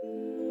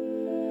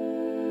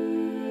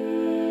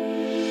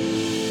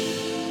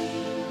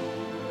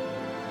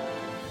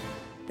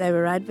They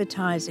were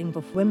advertising for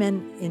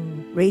women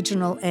in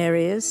regional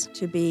areas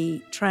to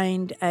be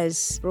trained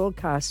as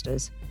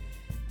broadcasters.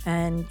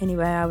 And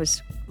anyway, I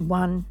was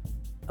one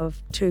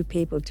of two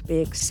people to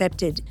be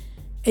accepted.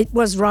 It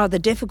was rather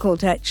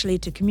difficult actually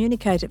to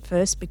communicate at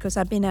first because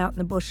I'd been out in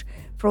the bush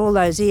for all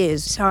those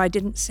years, so I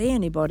didn't see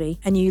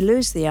anybody, and you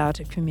lose the art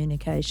of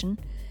communication.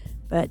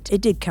 But it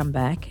did come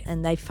back,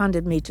 and they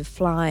funded me to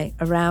fly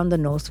around the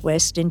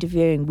northwest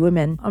interviewing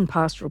women on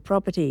pastoral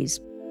properties.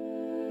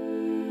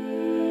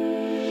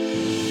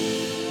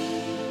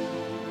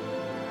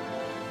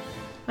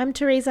 I'm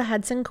Teresa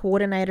Hudson,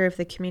 coordinator of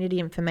the Community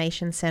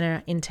Information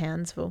Centre in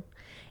Townsville.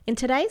 In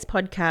today's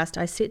podcast,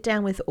 I sit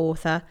down with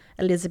author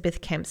Elizabeth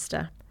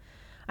Kempster.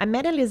 I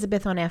met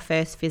Elizabeth on our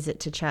first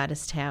visit to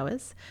Charters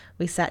Towers.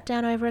 We sat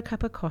down over a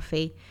cup of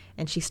coffee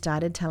and she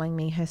started telling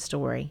me her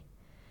story.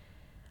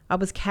 I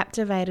was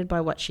captivated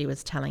by what she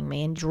was telling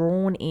me and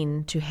drawn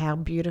in to how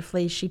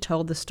beautifully she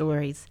told the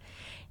stories.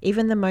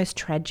 Even the most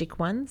tragic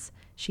ones,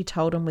 she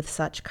told them with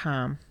such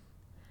calm.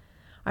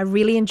 I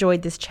really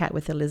enjoyed this chat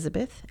with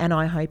Elizabeth, and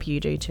I hope you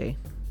do too.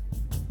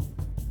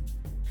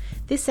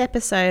 This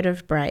episode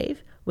of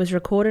Brave was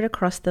recorded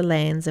across the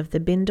lands of the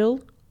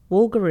Bindal,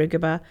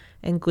 Walgarugaba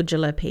and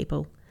Gujala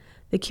people.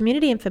 The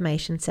Community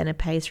Information Centre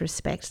pays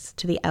respects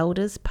to the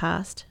elders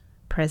past,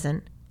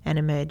 present and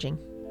emerging.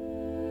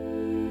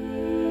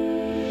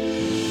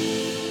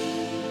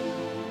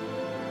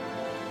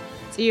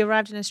 So you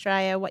arrived in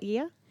Australia what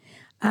year?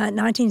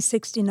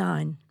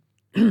 1969.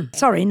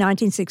 Sorry,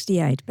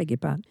 1968, beg your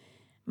pardon.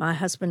 My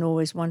husband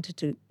always wanted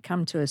to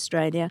come to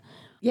Australia.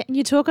 Yeah, and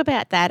you talk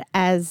about that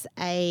as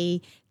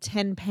a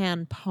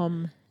 £10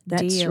 POM deal.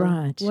 That's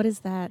right. What is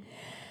that?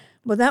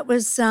 Well, that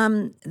was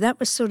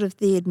sort of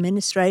the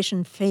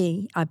administration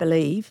fee, I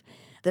believe,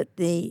 that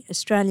the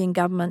Australian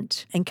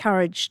government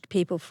encouraged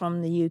people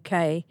from the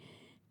UK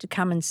to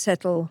come and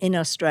settle in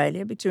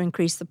Australia to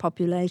increase the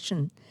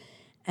population.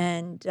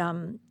 And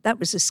that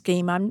was a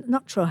scheme. I'm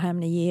not sure how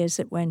many years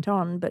it went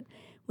on, but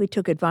we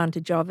took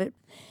advantage of it.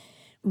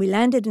 We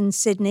landed in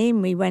Sydney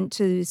and we went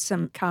to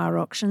some car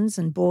auctions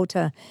and bought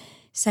a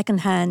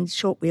second-hand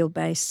short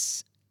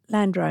wheelbase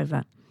Land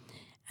Rover.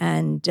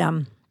 And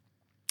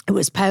it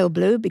was pale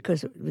blue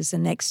because it was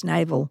an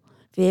ex-naval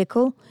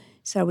vehicle.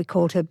 So we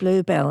called her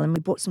Bluebell, and we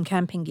bought some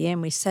camping gear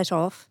and we set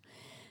off.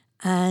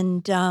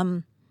 And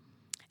our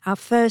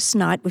first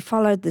night, we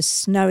followed the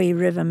Snowy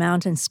River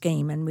mountain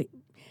scheme, and we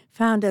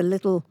found a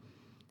little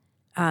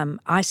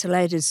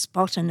isolated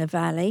spot in a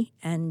valley,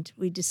 and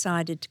we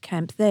decided to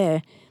camp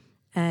there.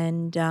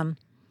 And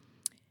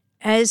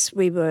as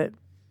we were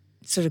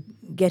sort of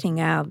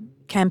getting our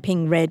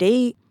camping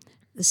ready,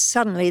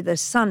 suddenly the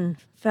sun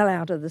fell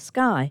out of the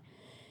sky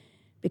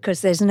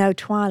because there's no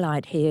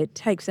twilight here. It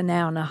takes an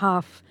hour and a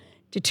half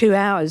to 2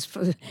 hours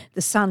for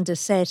the sun to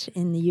set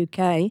in the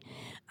UK.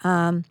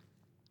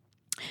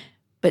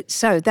 But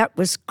so that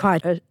was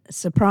quite a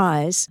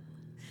surprise.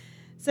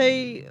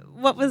 So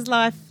what was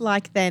life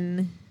like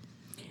then?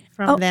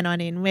 From then on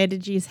in, where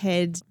did you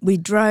head? We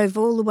drove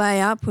all the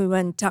way up. We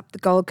went up the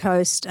Gold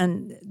Coast,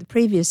 and the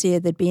previous year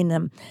there'd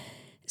been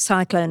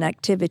cyclone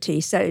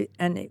activity,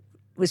 and it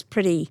was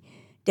pretty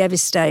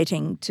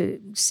devastating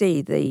to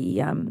see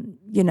the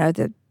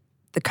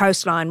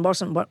coastline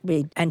wasn't what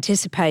we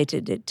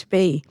anticipated it to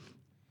be.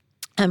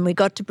 And we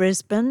got to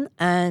Brisbane,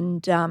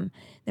 and then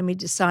we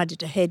decided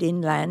to head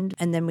inland,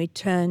 and then we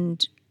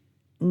turned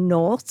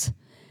north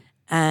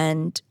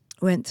and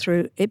went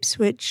through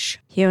Ipswich,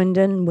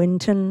 Hughenden,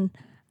 Winton,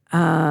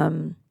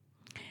 and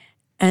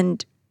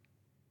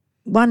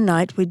one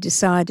night we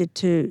decided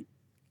to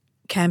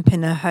camp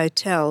in a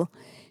hotel.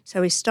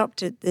 So we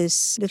stopped at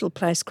this little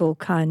place called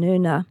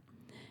Kynuna,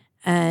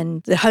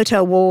 and the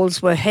hotel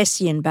walls were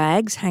hessian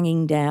bags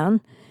hanging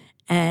down,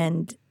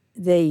 and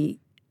the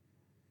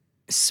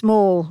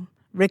small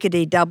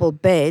rickety double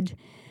bed,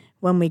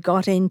 when we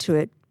got into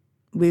it,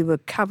 we were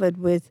covered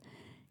with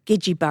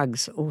gidgee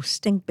bugs, or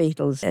stink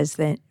beetles as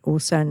they're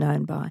also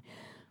known by.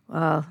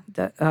 Well,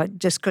 I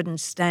just couldn't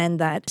stand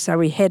that. So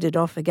we headed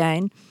off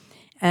again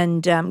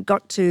and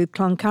got to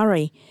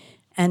Cloncurry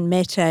and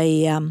met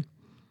an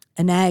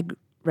ag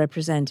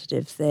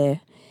representative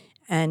there.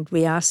 And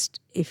we asked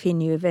if he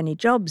knew of any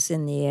jobs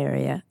in the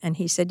area. And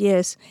he said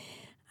yes,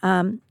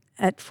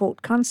 at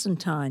Fort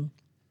Constantine.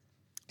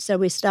 So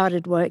we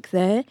started work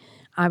there.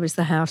 I was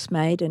the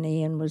housemaid and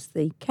Ian was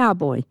the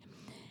cowboy.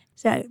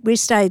 So we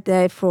stayed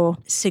there for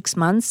 6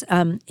 months.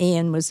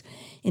 Ian was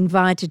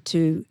invited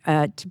to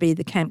be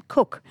the camp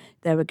cook.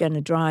 They were going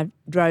to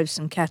drove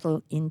some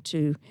cattle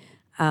into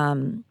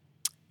Cloncurry,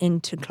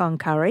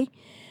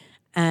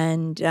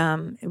 and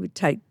it would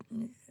take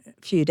a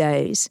few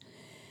days.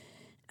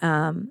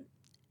 And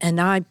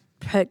I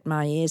perked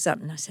my ears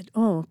up and I said,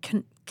 "Oh,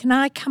 can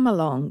I come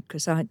along?"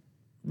 Because I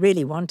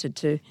really wanted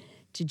to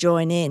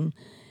join in.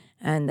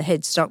 And the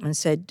head stockman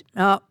said,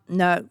 "Oh,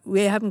 no,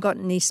 we haven't got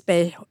any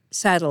spare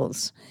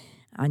saddles."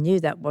 I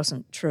knew that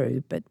wasn't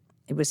true, but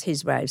it was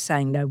his way of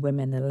saying no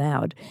women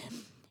allowed,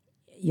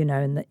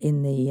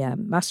 in the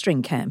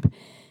mustering camp.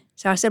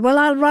 So I said, "Well,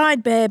 I'll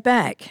ride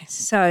bareback."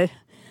 So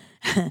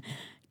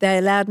they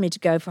allowed me to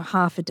go for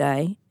half a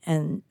day,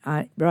 and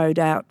I rode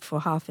out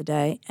for half a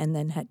day and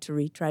then had to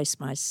retrace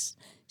my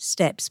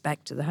steps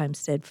back to the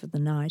homestead for the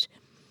night.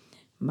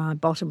 My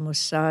bottom was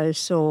so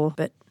sore,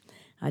 but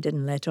I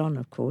didn't let on,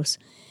 of course.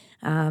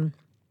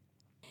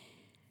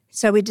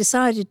 So we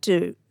decided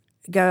to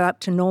go up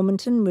to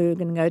Normanton. We were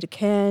going to go to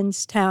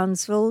Cairns,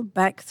 Townsville,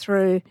 back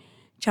through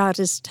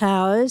Charters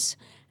Towers,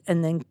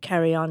 and then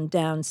carry on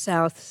down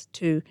south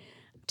to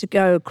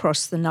go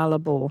across the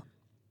Nullarbor.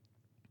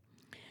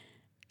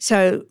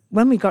 So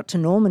when we got to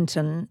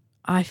Normanton,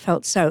 I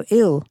felt so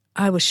ill.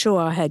 I was sure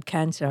I had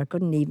cancer. I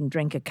couldn't even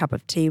drink a cup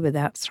of tea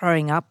without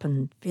throwing up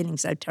and feeling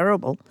so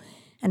terrible.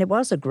 And it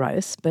was a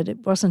growth, but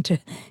it wasn't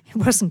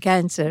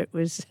cancer.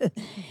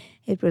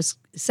 It was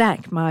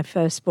Zach, my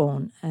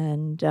firstborn,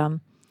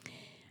 and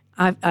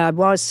I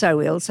was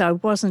so ill, so I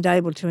wasn't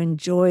able to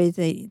enjoy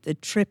the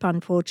trip.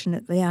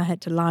 Unfortunately, I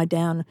had to lie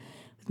down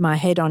with my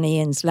head on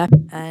Ian's lap,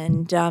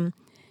 and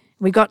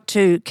we got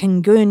to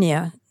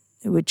Kingoonia,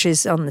 which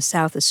is on the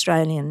South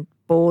Australian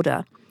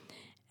border,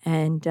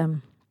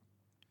 and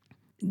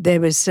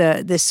there was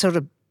this sort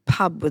of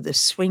pub with the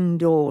swing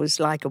doors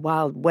like a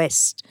Wild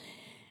West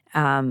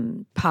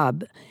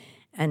pub,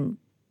 and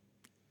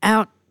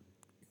out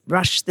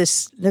rushed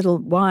this little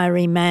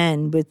wiry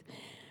man with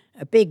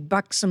a big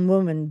buxom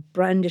woman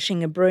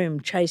brandishing a broom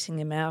chasing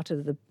him out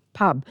of the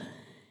pub.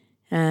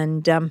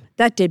 And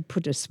that did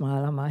put a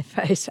smile on my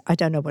face. I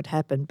don't know what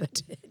happened,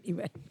 but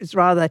anyway, it was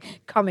rather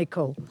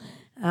comical.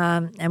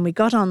 And we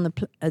got on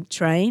the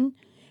train,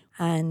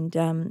 and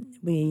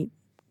we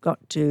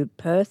got to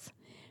Perth.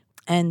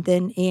 And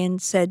then Ian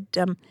said,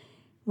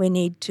 we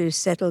need to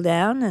settle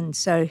down. And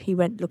so he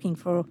went looking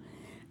for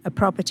a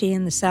property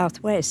in the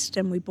southwest,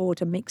 and we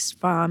bought a mixed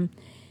farm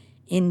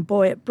in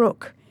Boyett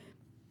Brook.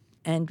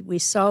 And we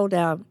sold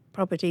our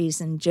properties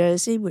in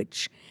Jersey,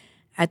 which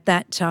at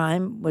that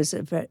time was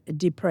a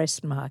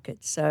depressed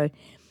market. So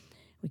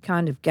we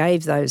kind of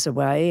gave those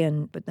away.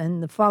 But then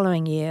the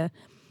following year,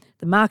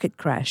 the market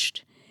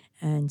crashed.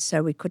 And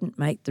so we couldn't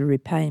make the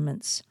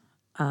repayments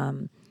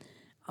Ian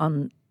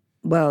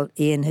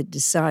had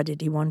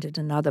decided he wanted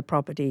another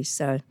property,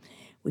 so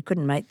we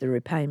couldn't make the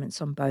repayments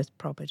on both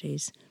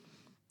properties.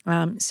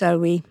 So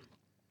we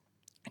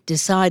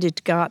decided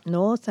to go up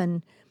north,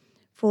 and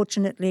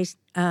fortunately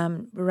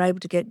we were able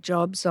to get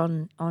jobs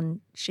on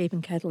sheep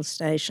and cattle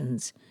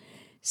stations,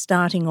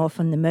 starting off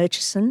in the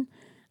Murchison.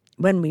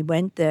 When we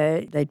went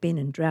there, they'd been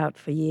in drought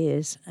for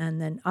years,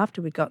 and then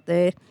after we got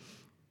there,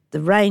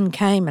 the rain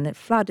came and it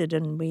flooded,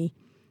 and we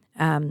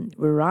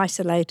were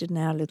isolated in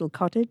our little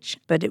cottage.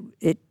 But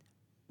it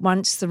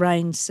once the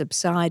rain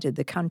subsided,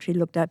 the country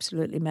looked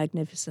absolutely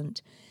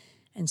magnificent.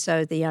 And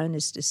so the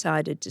owners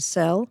decided to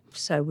sell.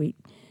 So we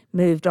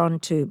moved on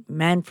to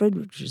Manfred,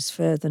 which was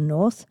further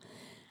north.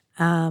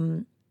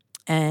 And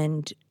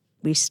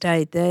we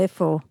stayed there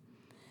for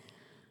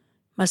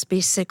must be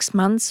 6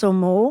 months or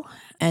more.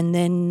 And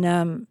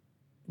then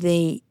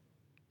the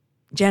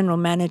general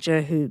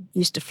manager who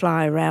used to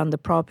fly around the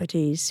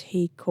properties,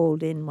 he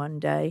called in one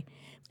day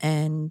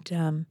and...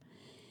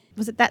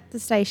 Was it that the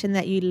station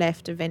that you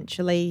left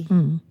eventually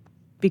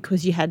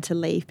because you had to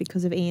leave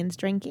because of Ian's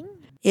drinking?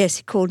 Yes,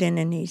 he called in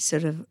and he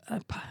sort of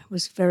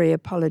was very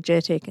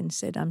apologetic and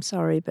said, "I'm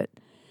sorry, but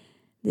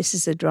this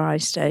is a dry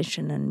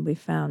station and we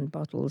found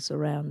bottles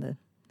around the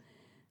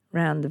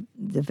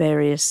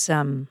various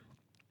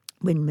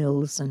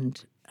windmills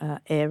and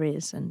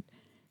areas, and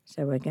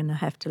so we're going to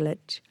have to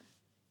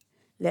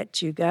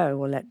let you go,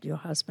 or let your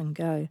husband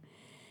go."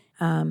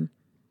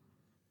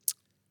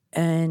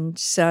 And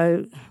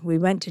so we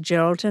went to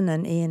Geraldton,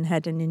 and Ian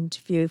had an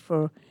interview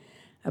for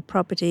a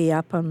property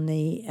up on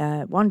the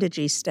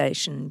Wandergee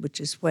station, which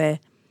is where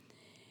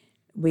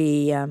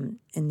we,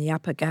 in the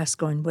Upper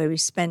Gascoyne, where we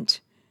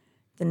spent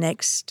the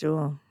next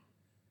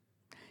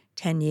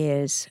 10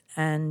 years.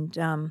 And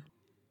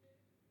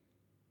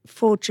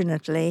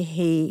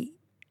fortunately,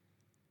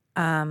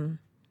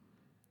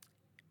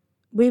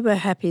 we were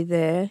happy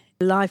there.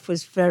 Life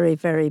was very,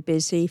 very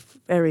busy,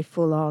 very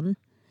full on.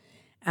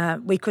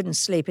 We couldn't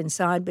sleep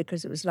inside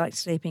because it was like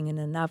sleeping in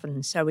an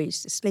oven. So we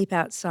used to sleep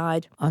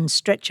outside on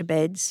stretcher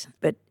beds.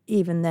 But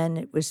even then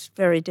it was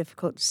very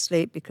difficult to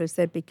sleep because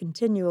there'd be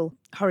continual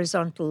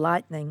horizontal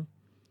lightning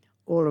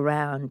all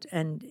around,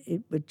 and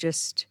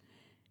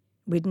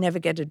we'd never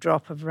get a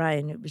drop of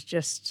rain. It was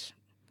just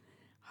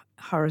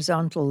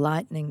horizontal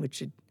lightning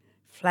which would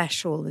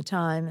flash all the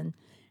time.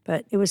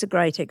 But it was a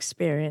great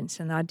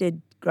experience, and I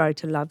did grow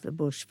to love the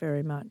bush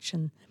very much.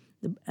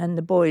 And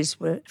the boys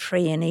were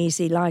free and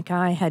easy like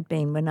I had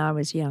been when I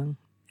was young.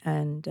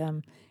 And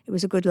it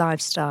was a good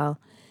lifestyle.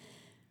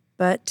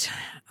 But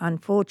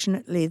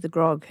unfortunately, the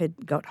grog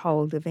had got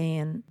hold of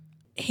Ian.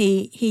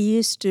 He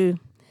used to,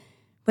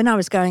 when I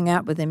was going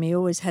out with him, he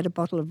always had a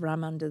bottle of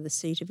rum under the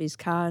seat of his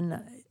car.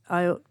 And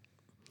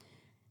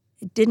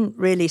it didn't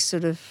really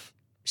sort of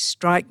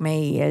strike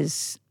me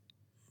as,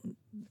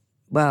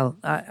 well,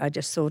 I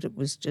just thought it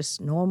was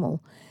just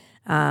normal.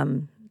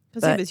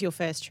 Because it was your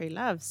first true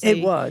love. So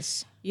it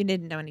was. You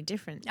didn't know any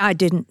different. I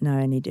didn't know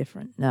any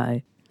different,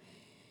 no.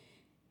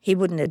 he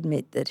wouldn't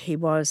admit that he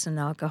was an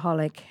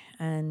alcoholic,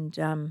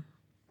 and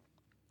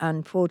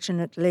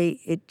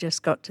unfortunately it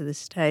just got to the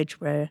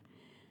stage where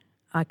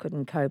I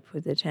couldn't cope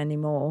with it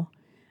anymore.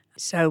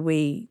 So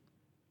we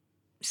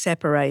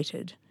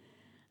separated.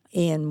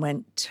 Ian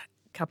went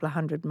a couple of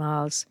 100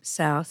 miles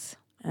south,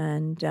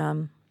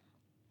 and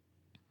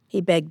he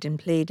begged and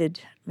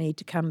pleaded me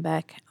to come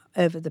back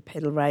over the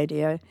pedal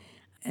radio.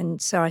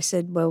 And so I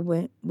said,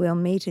 well, we'll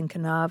meet in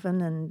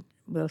Carnarvon and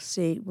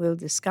we'll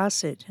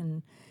discuss it.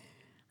 And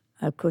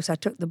of course I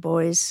took the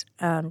boys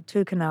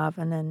to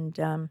Carnarvon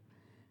and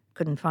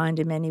couldn't find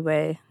him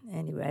anywhere.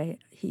 Anyway,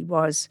 he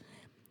was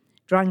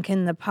drunk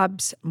in the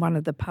pubs, one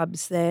of the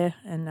pubs there,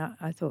 and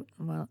I thought,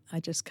 well, I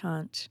just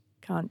can't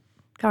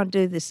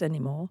do this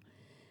anymore.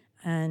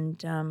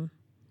 And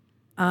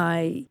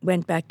I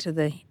went back to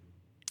the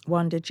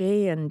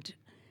Wandergee and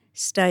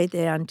stayed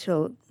there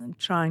until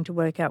trying to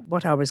work out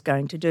what I was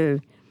going to do.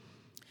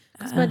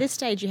 So by this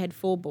stage you had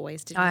 4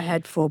 boys, didn't you? I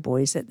had 4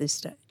 boys at this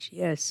stage,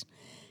 yes.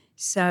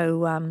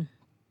 So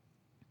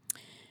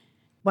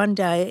one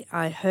day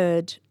I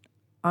heard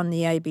on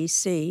the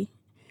ABC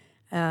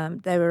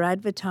they were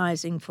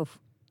advertising for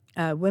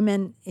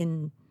women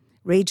in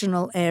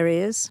regional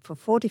areas, for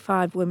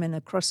 45 women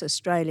across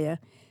Australia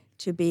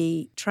to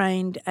be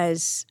trained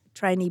as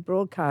trainee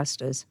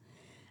broadcasters.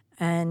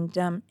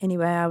 And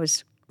anyway, I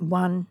was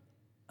one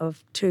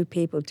of 2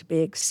 people to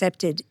be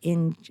accepted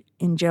in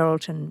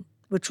Geraldton,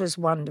 which was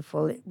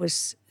wonderful. It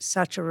was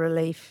such a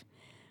relief,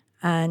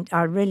 and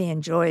I really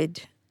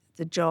enjoyed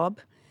the job.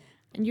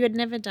 And you had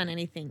never done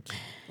anything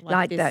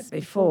like this that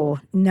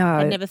before. No.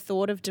 Had never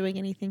thought of doing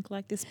anything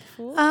like this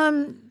before?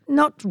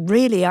 Not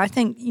really. I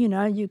think,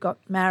 you got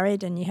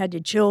married and you had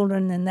your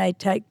children, and they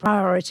take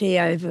priority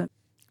over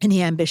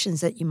any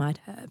ambitions that you might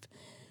have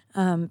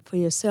for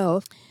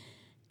yourself.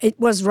 It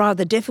was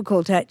rather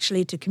difficult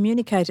actually to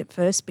communicate at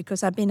first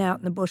because I'd been out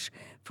in the bush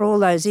for all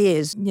those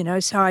years,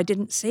 so I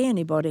didn't see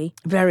anybody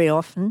very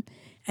often,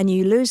 and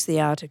you lose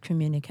the art of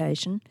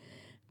communication.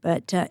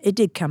 But it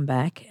did come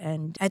back,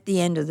 and at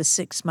the end of the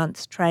 6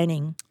 months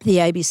training, the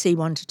ABC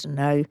wanted to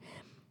know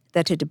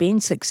that it had been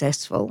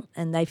successful,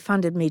 and they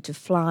funded me to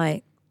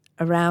fly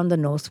around the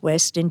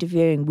northwest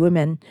interviewing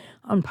women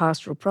on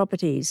pastoral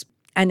properties,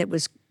 and it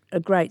was a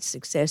great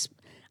success.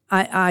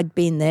 I'd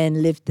been there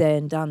and lived there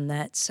and done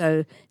that,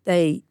 so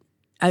they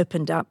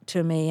opened up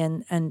to me,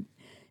 and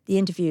the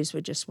interviews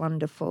were just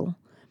wonderful,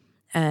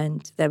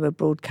 and they were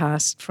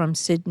broadcast from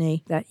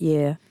Sydney that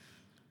year.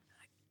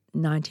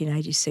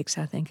 1986,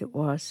 I think it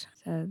was.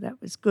 So that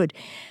was good.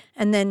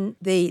 And then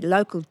the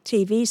local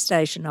TV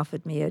station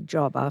offered me a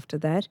job after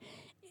that,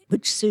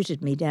 which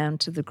suited me down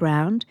to the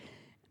ground.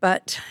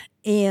 But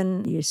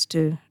Ian used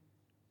to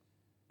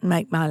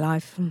make my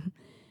life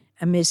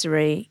a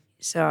misery,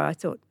 so I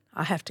thought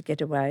I have to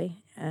get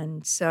away.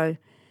 And so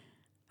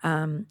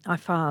I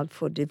filed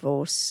for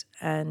divorce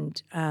and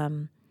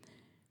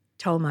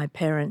told my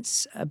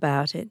parents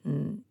about it,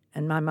 and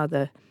my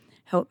mother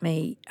helped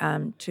me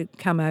to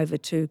come over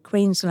to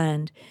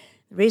Queensland.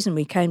 The reason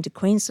we came to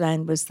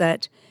Queensland was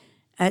that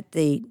at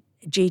the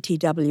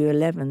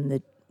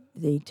GTW11,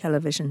 the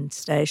television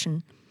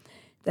station,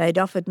 they'd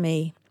offered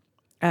me,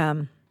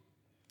 one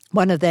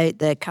of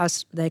their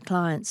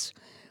clients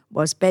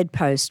was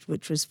Bedpost,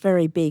 which was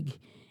very big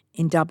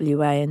in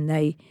WA, and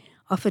they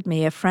offered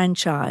me a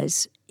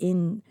franchise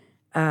in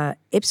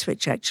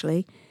Ipswich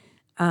actually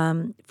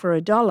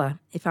for $1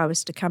 if I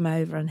was to come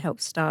over and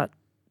help start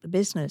the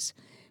business,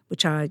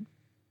 which I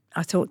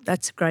thought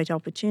that's a great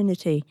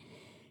opportunity.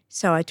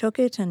 So I took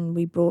it, and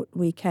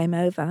we came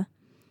over,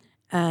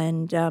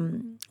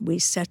 and we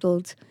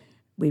settled.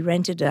 We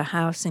rented a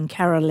house in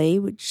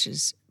Karalee, which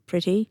is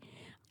pretty.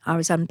 I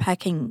was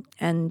unpacking,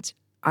 and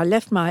I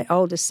left my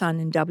oldest son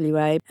in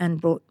WA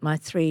and brought my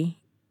 3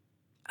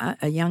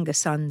 younger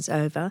sons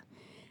over.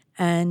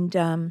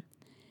 And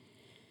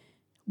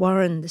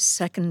Warren, the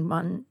second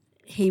one,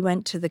 he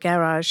went to the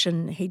garage,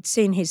 and he'd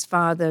seen his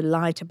father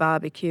light a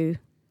barbecue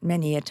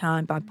many a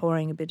time by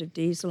pouring a bit of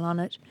diesel on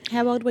it.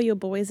 How old were your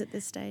boys at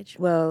this stage?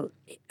 Well,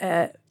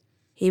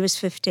 he was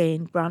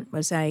 15, Brunt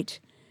was 8,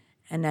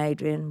 and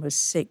Adrian was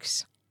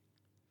 6.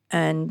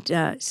 And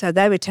so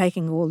they were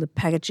taking all the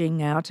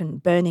packaging out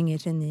and burning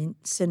it in the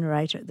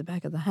incinerator at the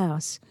back of the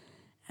house.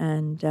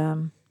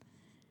 And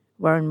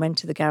Warren went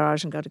to the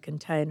garage and got a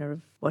container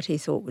of what he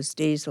thought was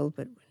diesel,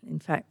 but in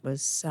fact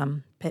was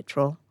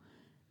petrol,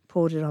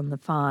 poured it on the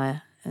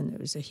fire, and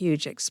it was a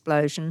huge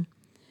explosion.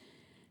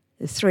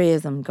 The 3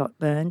 of them got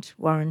burnt.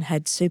 Warren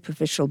had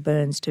superficial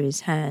burns to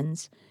his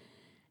hands.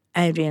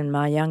 Adrian,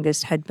 my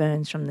youngest, had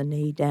burns from the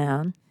knee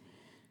down.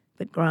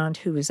 But Grant,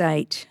 who was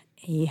 8,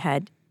 he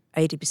had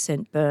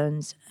 80%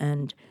 burns,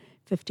 and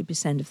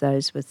 50% of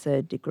those were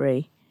 3rd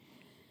degree.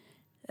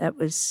 That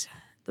was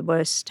the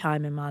worst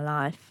time in my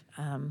life.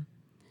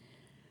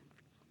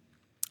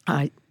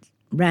 I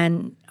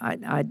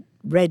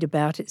read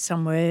about it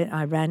somewhere.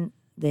 I ran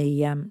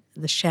the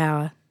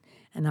shower,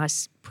 and I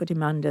put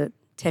him under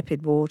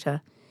tepid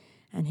water,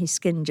 and his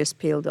skin just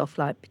peeled off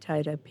like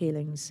potato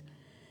peelings.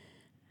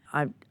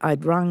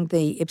 I'd rung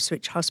the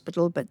Ipswich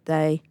Hospital, but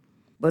they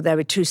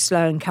were too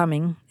slow in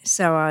coming,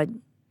 so I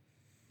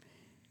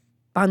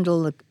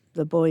bundled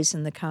the boys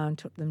in the car and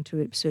took them to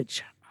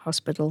Ipswich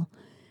Hospital.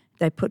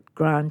 They put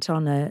Grant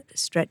on a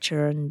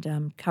stretcher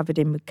and covered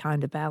him with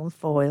kind of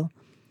alfoil,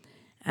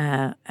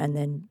 and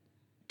then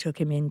took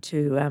him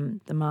into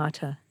the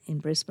Mater in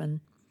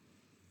Brisbane.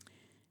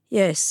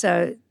 Yes,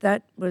 so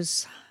that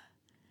was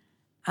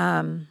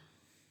my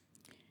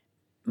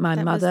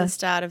mother. That was the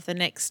start of the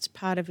next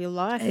part of your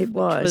life. It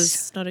was. Which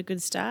was not a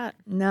good start.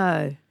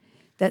 No,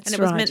 that's right. And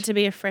it was meant to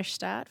be a fresh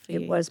start for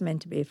you. It was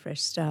meant to be a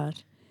fresh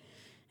start.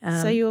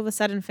 So you all of a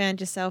sudden found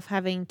yourself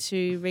having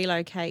to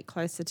relocate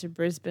closer to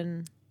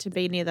Brisbane to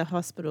be near the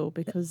hospital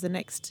because the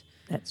next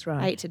that's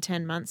right. 8 to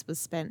 10 months was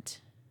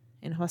spent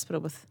in hospital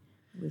with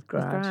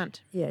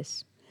Grant.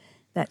 Yes,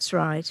 that's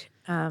right.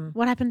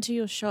 What happened to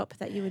your shop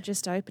that you were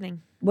just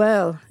opening?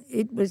 Well,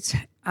 it was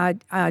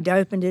I'd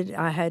opened it.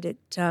 I had it.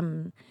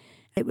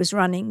 It was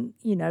running.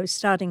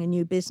 Starting a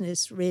new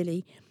business.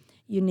 Really,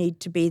 you need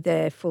to be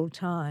there full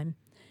time,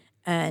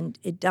 and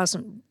it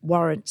doesn't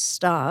warrant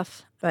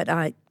staff. But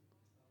I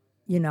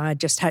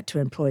just had to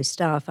employ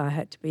staff. I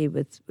had to be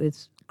with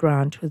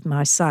Grant, with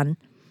my son,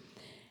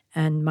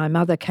 and my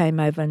mother came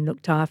over and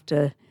looked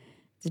after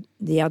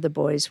the other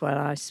boys while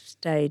I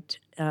stayed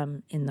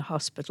in the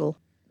hospital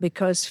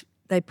because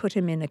they put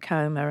him in a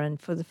coma,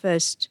 and for the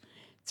first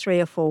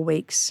 3 or 4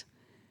 weeks,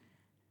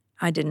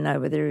 I didn't know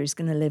whether he was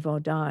going to live or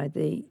die.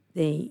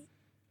 The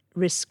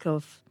risk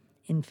of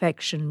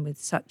infection with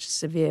such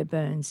severe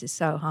burns is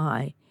so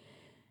high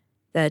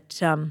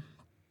that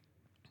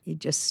you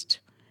just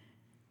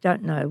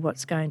don't know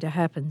what's going to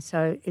happen.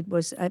 So it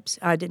was.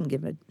 I didn't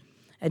give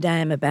a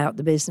damn about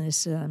the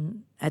business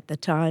at the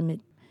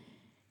time.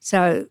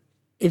 So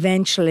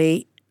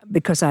eventually,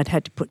 because I'd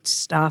had to put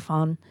staff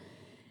on,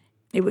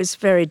 it was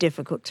very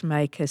difficult to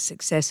make a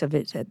success of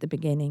it at the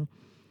beginning.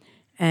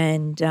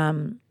 And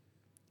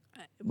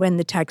when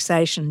the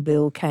taxation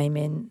bill came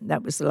in,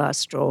 that was the last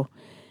straw.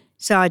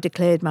 So I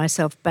declared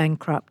myself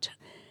bankrupt.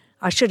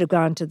 I should have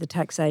gone to the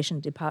taxation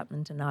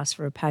department and asked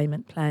for a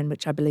payment plan,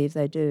 which I believe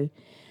they do.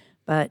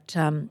 But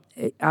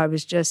I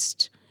was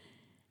just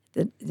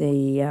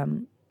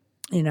the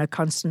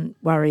constant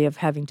worry of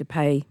having to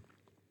pay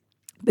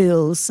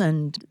bills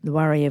and the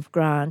worry of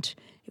Grant.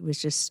 It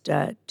was just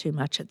too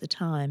much at the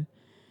time.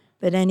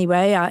 But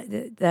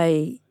anyway,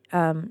 they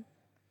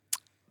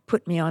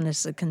put me on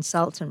as a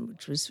consultant,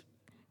 which was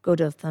good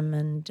of them.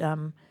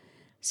 And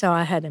so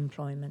I had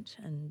employment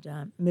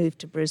and moved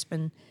to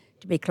Brisbane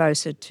to be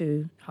closer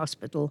to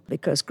hospital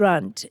because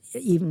Grant,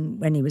 even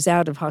when he was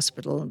out of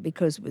hospital,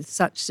 because with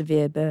such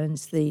severe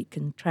burns, the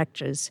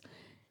contractures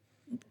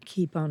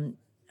keep on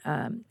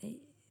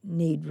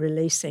need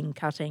releasing,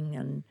 cutting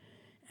and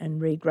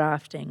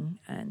regrafting,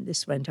 and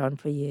this went on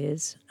for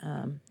years.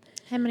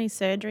 How many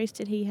surgeries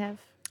did he have?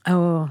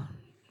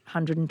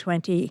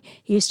 120.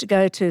 He used to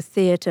go to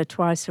theatre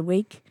twice a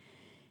week.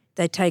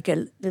 They take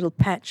a little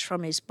patch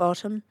from his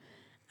bottom,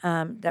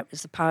 that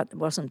was the part that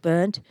wasn't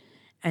burnt,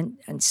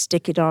 and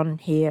stick it on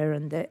here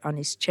and on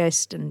his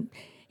chest. And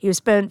he was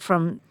burnt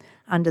from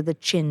under the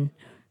chin,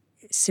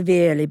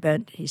 severely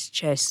burnt his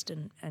chest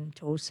and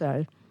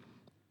torso.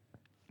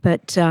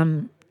 But,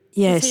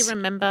 yes. Does he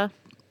remember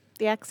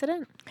the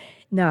accident?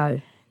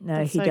 No,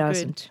 That's he so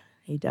doesn't. good.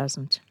 He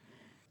doesn't.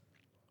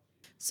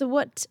 So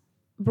what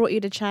brought you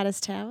to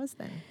Charters Towers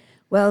then?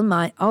 Well,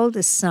 my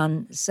oldest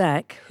son,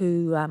 Zach,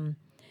 who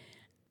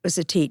was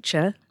a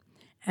teacher,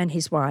 and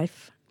his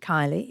wife,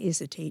 Kylie,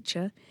 is a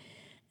teacher,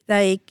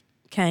 they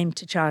came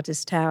to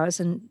Charters Towers,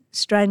 and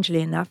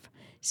strangely enough,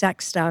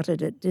 Zach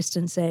started at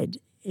Distance Ed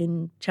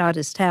in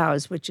Charters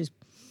Towers, which is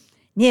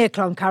near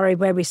Cloncurry,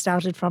 where we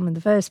started from in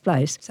the first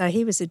place. So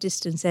he was a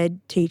Distance Ed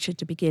teacher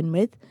to begin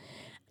with,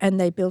 and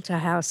they built a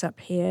house up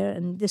here,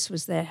 and this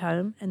was their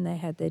home, and they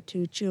had their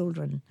 2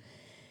 children.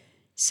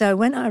 So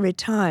when I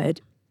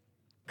retired,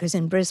 because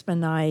in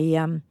Brisbane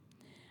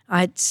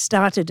I'd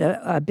started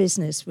a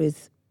business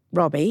with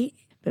Robbie,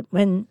 but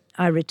when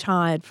I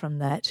retired from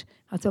that,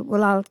 I thought,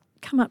 well, I'll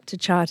come up to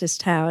Charters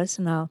Towers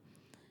and I'll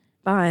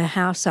buy a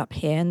house up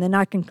here, and then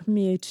I can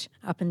commute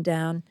up and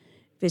down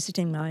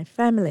visiting my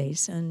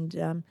families.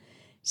 And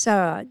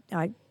so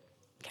I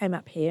came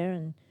up here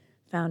and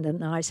found a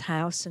nice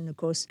house. And, of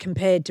course,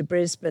 compared to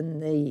Brisbane,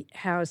 the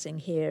housing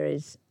here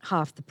is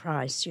half the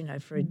price,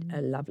 for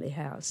a lovely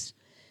house.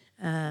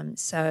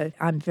 So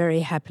I'm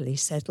very happily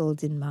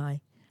settled in my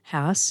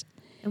house.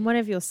 And one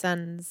of your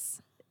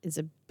sons is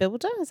a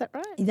builder, is that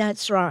right?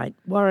 That's right.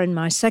 Warren,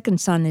 my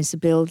second son, is a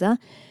builder,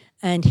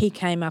 and he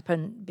came up,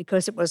 and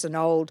because it was an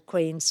old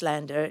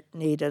Queenslander, it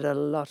needed a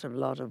lot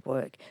of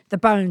work. The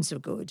bones were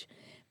good,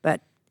 but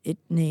it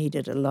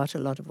needed a lot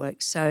of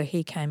work. So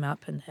he came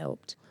up and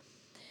helped.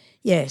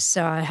 Yes,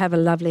 so I have a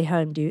lovely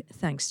home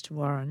thanks to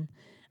Warren.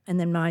 And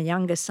then my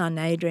younger son,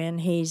 Adrian,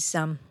 he's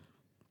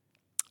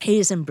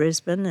in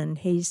Brisbane, and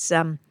he's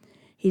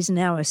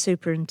now a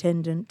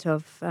superintendent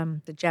of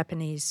the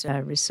Japanese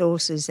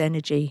Resources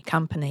Energy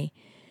Company.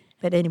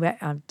 But anyway,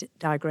 I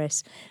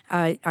digress.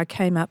 I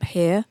came up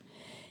here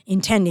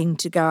intending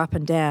to go up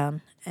and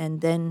down.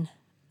 And then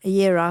a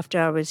year after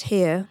I was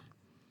here,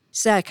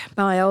 Zach,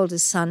 my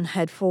oldest son,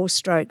 had 4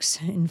 strokes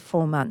in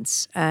 4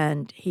 months,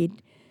 and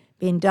he'd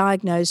been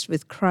diagnosed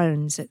with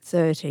Crohn's at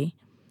 30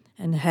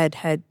 and had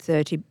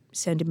 30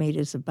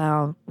 centimetres of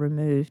bowel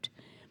removed.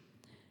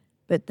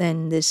 But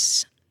then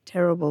this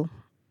terrible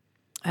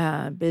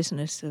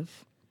business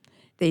of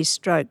these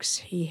strokes,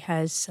 he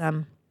has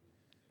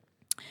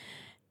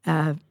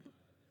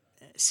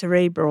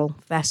cerebral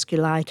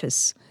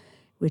vasculitis,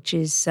 which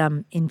is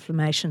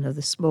inflammation of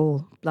the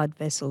small blood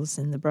vessels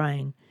in the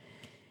brain.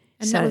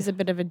 And that was a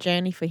bit of a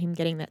journey for him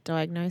getting that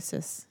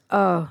diagnosis.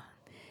 Oh,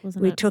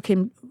 wasn't it? took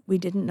him, we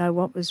didn't know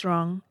what was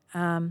wrong.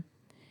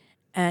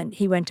 And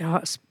he went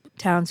to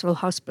Townsville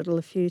Hospital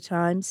a few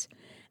times,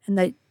 and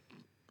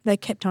they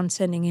kept on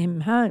sending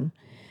him home.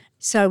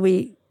 So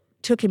we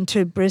took him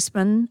to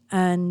Brisbane,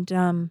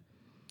 and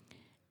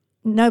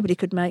nobody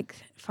could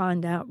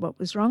find out what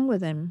was wrong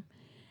with him.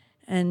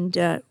 And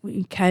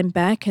we came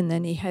back, and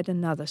then he had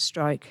another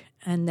stroke.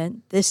 And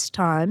then this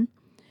time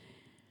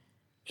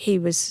he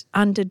was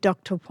under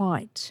Dr.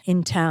 White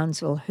in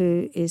Townsville,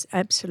 who is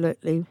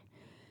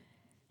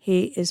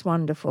he is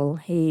wonderful.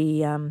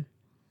 He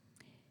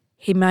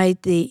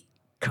made the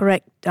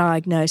correct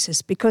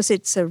diagnosis because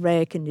it's a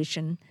rare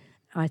condition.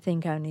 I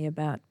think only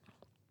about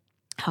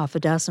half a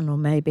dozen or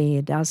maybe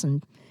a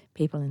dozen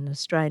people in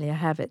Australia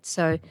have it.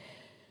 So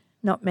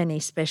not many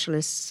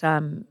specialists,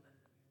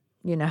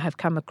 have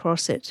come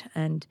across it.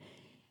 And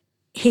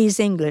he's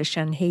English,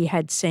 and he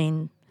had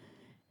seen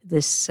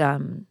this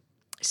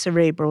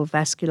cerebral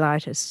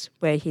vasculitis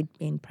where he'd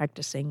been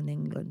practicing in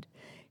England.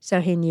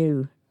 So he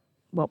knew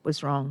what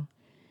was wrong.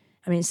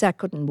 I mean, Zach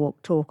couldn't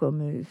walk, talk or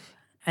move,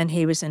 and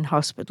he was in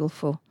hospital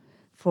for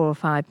 4 or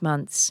 5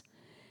 months.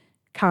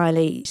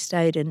 Kylie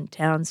stayed in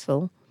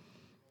Townsville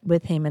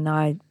with him, and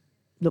I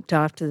looked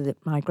after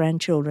my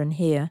grandchildren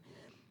here,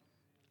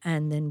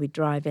 and then we'd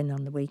drive in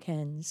on the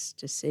weekends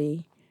to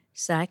see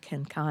Zach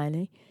and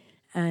Kylie.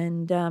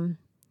 And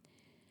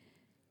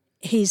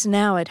he's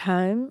now at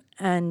home,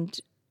 and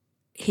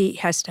he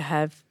has to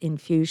have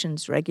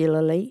infusions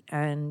regularly,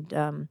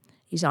 and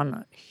he's on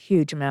a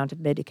huge amount of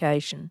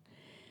medication.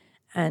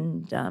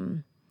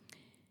 And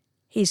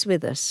he's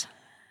with us,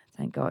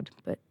 thank God.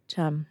 But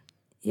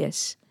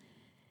yes,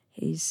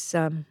 he's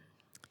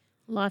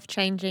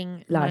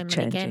life-changing moment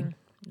again.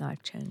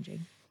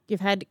 Life-changing.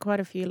 You've had quite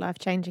a few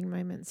life-changing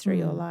moments through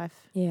your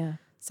life. Yeah.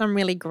 Some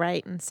really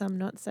great and some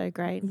not so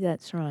great.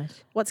 That's right.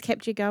 What's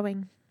kept you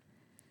going?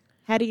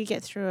 How do you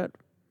get through it?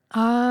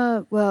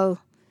 Well,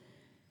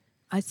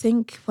 I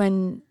think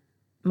when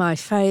my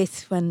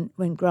faith,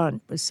 when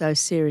Grant was so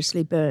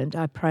seriously burned,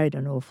 I prayed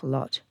an awful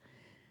lot.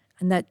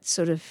 And that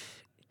sort of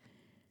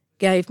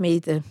gave me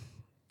the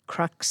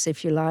crux,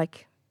 if you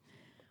like,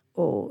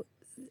 or,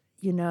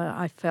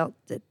 I felt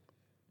that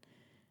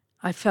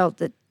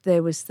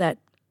there was that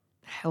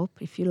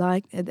help, if you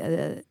like,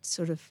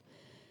 sort of,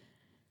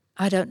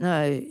 I don't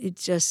know, it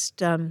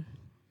just, I'm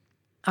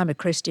a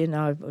Christian.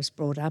 I was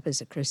brought up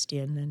as a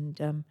Christian,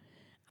 and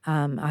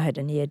I had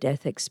a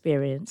near-death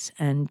experience,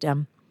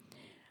 and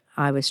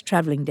I was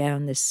travelling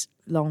down this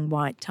long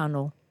white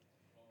tunnel,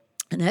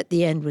 and at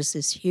the end was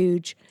this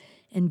huge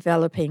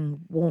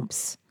enveloping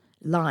warmth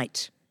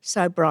light,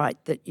 so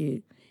bright that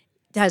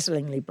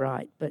dazzlingly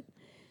bright, but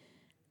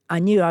I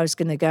knew I was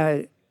going to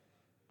go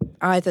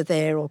either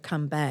there or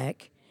come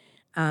back.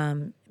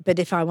 But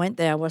if I went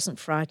there, I wasn't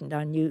frightened.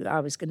 I knew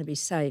I was going to be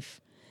safe.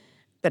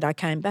 But I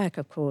came back,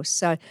 of course.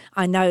 So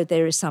I know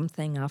there is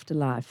something after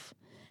life.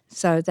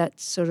 So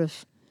that's sort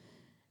of,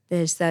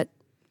 there's that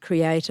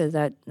creator,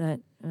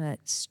 that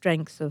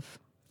strength of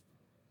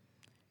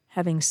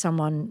having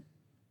someone,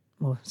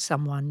 or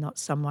someone, not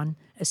someone,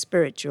 a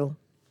spiritual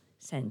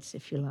sense,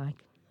 if you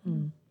like.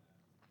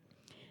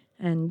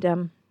 And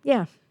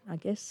yeah, I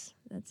guess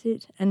that's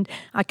it. And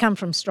I come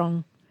from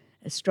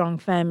a strong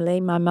family.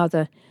 My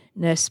mother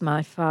nursed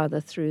my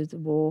father through the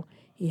war.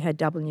 He had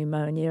double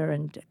pneumonia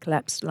and a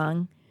collapsed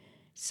lung.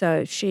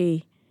 So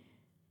she's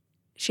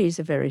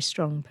a very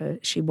strong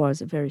she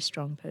was a very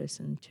strong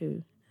person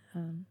too.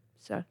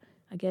 So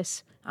I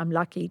guess I'm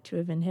lucky to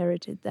have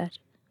inherited that.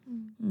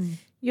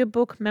 Your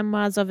book,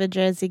 Memoirs of a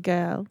Jersey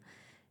Girl,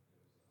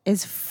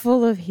 is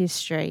full of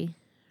history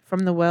from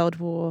the World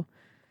War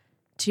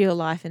to your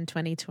life in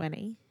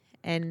 2020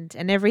 and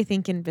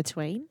everything in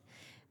between.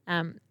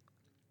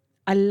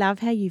 I love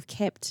how you've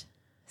kept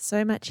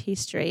so much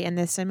history, and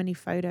there's so many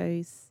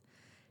photos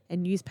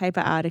and newspaper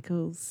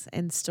articles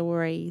and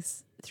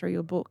stories through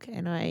your book,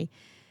 and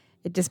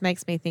it just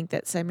makes me think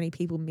that so many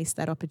people miss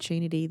that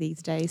opportunity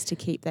these days to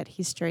keep that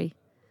history.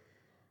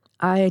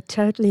 I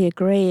totally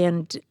agree,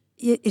 and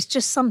it's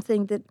just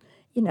something that,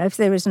 if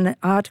there was an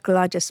article,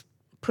 I just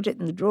put it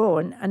in the drawer,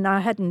 and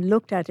I hadn't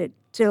looked at it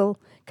till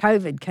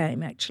COVID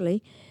came,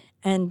 actually,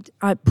 and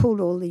I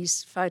pulled all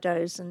these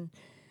photos and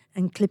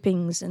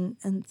clippings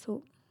and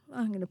thought,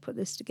 I'm going to put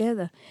this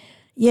together.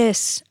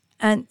 Yes,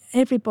 and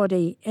every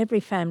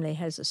family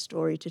has a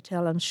story to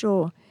tell, I'm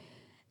sure.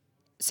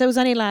 So it was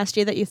only last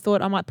year that you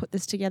thought I might put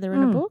this together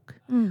in a book?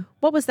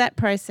 What was that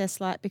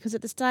process like? Because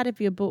at the start of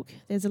your book,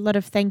 there's a lot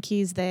of thank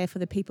yous there for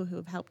the people who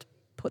have helped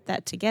put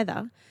that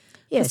together.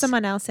 Yes. For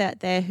someone else out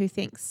there who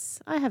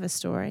thinks, I have a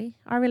story,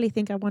 I really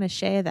think I want to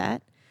share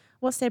that,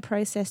 what's their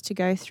process to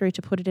go through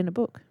to put it in a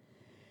book?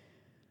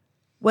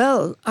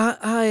 Well,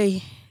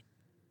 I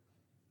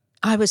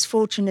was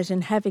fortunate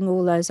in having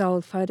all those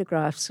old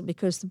photographs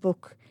because the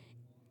book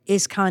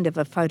is kind of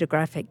a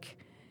photographic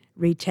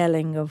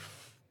retelling of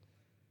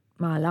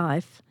my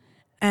life,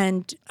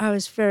 and I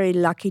was very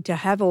lucky to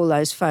have all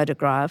those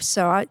photographs.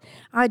 So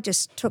I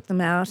just took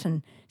them out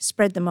and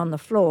spread them on the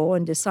floor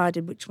and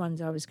decided which ones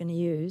I was going to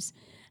use.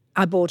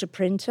 I bought a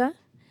printer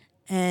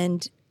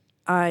and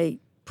I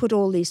put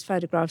all these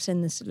photographs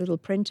in this little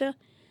printer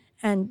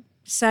and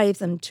saved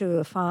them to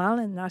a file,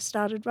 and I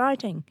started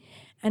writing.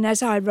 And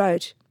as I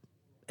wrote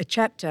a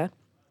chapter,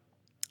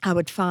 I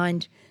would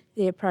find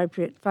the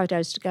appropriate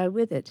photos to go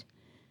with it.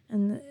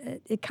 And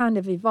it kind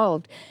of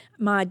evolved.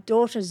 My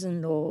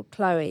daughters-in-law,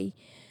 Chloe,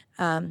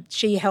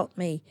 she helped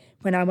me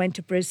when I went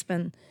to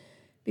Brisbane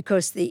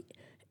because the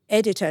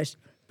editor,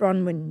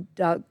 Bronwyn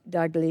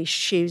Douglas,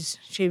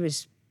 she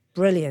was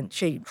brilliant.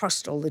 She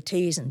crossed all the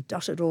T's and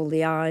dotted all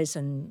the I's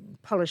and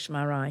polished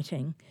my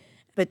writing.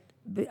 But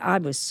I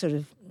was sort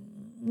of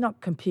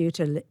not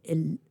computer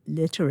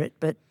illiterate,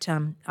 but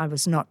I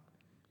was not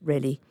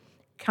really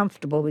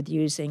comfortable with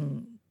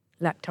using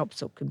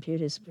laptops or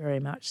computers very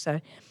much.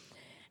 So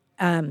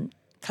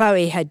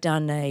Chloe had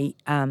done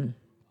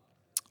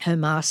her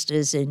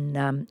master's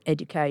in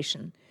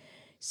education,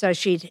 so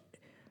she'd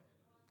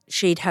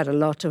had a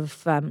lot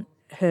of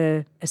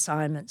her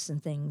assignments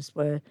and things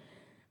were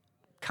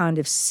kind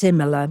of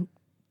similar,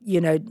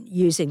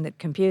 using the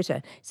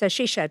computer. So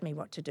she showed me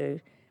what to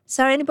do.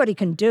 So anybody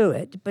can do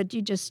it, but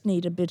you just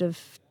need a bit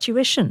of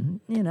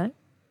tuition, And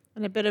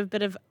a bit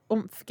of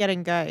oomph, get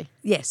and go.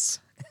 Yes.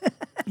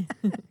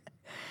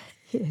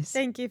 Yes.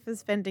 Thank you for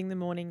spending the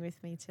morning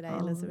with me today,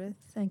 Elizabeth.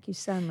 Thank you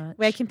so much.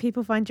 Where can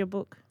people find your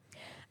book?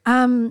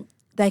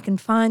 They can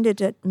find it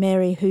at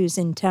Mary Who's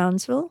in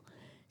Townsville,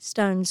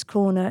 Stones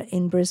Corner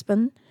in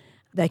Brisbane.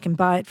 They can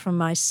buy it from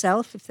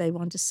myself if they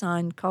want a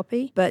signed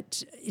copy,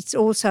 but it's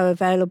also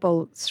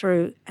available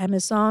through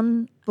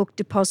Amazon, Book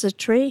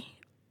Depository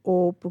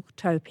or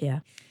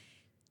Booktopia.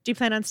 Do you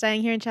plan on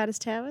staying here in Charters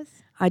Towers?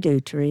 I do,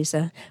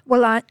 Teresa.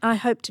 Well, I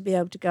hope to be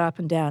able to go up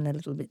and down a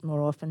little bit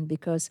more often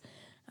because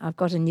I've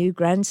got a new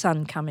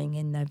grandson coming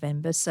in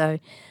November, so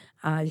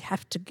I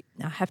have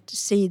to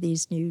see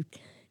these new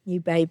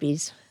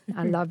babies.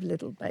 I love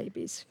little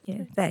babies.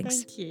 Yeah,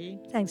 thanks. Thank you.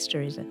 Thanks,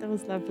 Teresa. That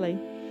was lovely.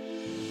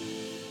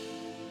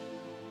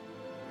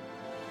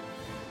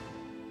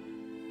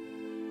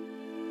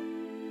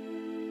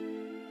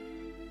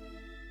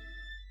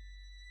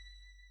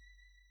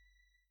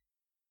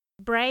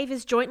 Brave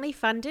is jointly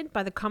funded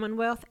by the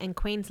Commonwealth and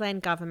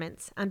Queensland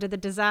governments under the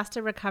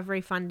Disaster Recovery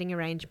Funding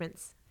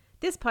Arrangements.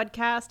 This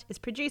podcast is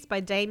produced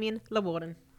by Damien Lawarden.